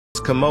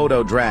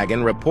Komodo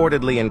dragon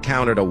reportedly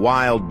encountered a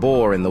wild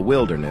boar in the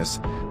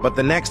wilderness, but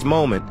the next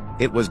moment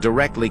it was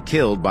directly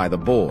killed by the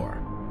boar.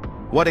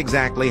 What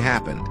exactly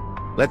happened?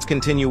 Let's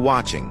continue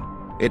watching.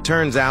 It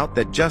turns out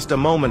that just a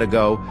moment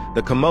ago,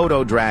 the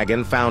Komodo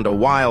dragon found a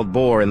wild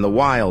boar in the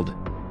wild.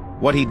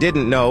 What he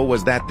didn't know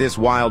was that this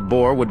wild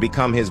boar would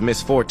become his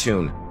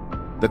misfortune.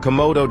 The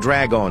Komodo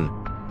dragon,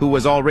 who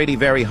was already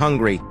very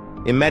hungry,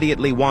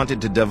 immediately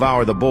wanted to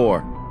devour the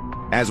boar.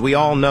 As we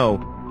all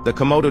know, the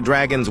Komodo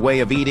dragon's way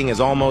of eating is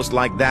almost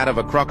like that of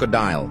a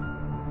crocodile.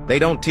 They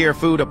don't tear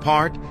food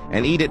apart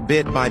and eat it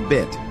bit by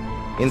bit.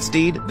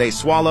 Instead, they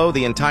swallow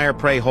the entire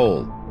prey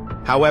whole.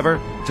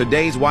 However,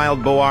 today's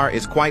wild boar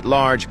is quite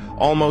large,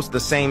 almost the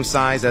same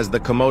size as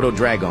the Komodo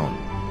dragon.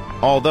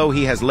 Although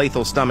he has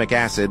lethal stomach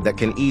acid that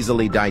can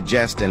easily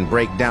digest and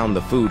break down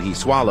the food he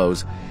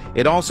swallows,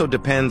 it also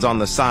depends on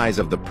the size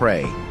of the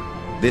prey.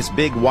 This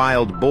big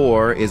wild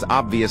boar is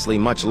obviously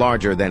much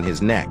larger than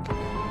his neck.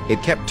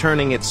 It kept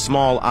turning its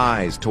small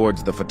eyes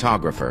towards the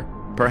photographer,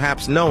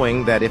 perhaps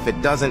knowing that if it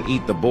doesn't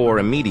eat the boar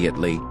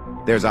immediately,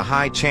 there's a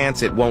high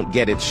chance it won't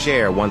get its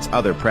share once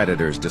other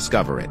predators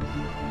discover it.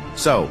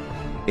 So,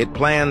 it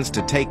plans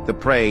to take the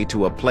prey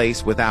to a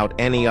place without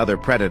any other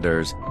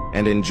predators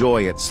and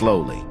enjoy it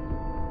slowly.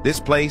 This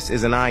place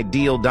is an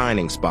ideal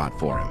dining spot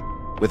for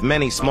him, with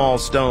many small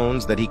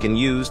stones that he can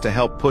use to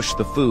help push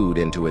the food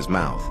into his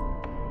mouth.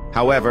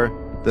 However,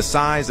 the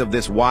size of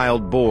this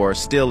wild boar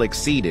still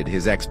exceeded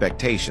his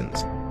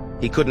expectations.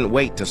 He couldn't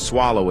wait to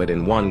swallow it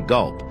in one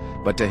gulp,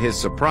 but to his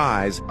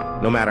surprise,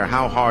 no matter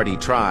how hard he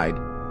tried,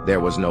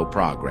 there was no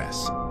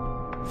progress.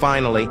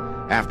 Finally,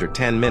 after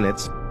 10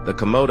 minutes, the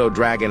Komodo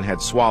dragon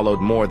had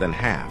swallowed more than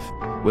half,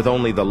 with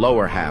only the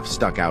lower half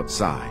stuck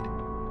outside.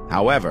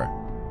 However,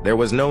 there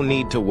was no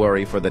need to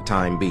worry for the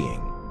time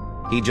being.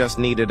 He just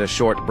needed a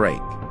short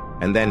break,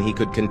 and then he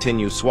could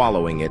continue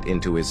swallowing it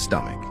into his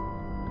stomach.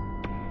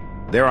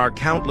 There are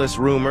countless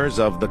rumors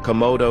of the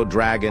Komodo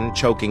dragon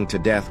choking to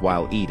death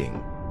while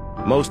eating.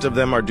 Most of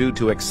them are due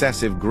to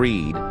excessive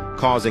greed,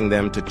 causing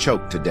them to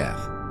choke to death.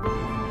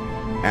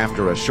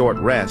 After a short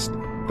rest,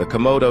 the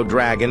Komodo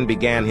dragon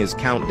began his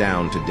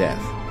countdown to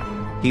death.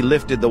 He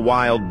lifted the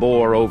wild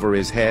boar over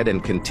his head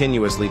and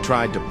continuously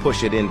tried to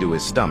push it into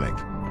his stomach.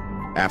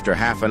 After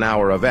half an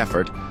hour of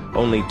effort,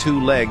 only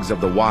 2 legs of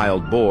the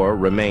wild boar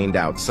remained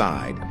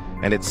outside,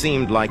 and it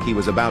seemed like he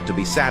was about to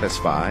be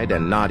satisfied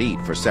and not eat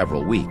for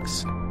several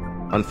weeks.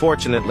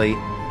 Unfortunately,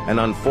 an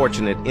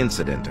unfortunate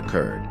incident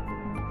occurred.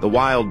 The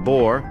wild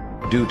boar,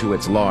 due to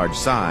its large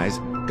size,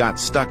 got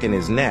stuck in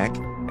his neck,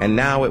 and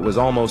now it was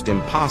almost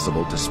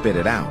impossible to spit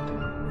it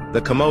out.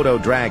 The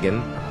Komodo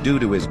dragon, due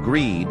to his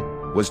greed,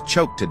 was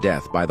choked to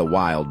death by the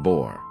wild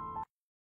boar.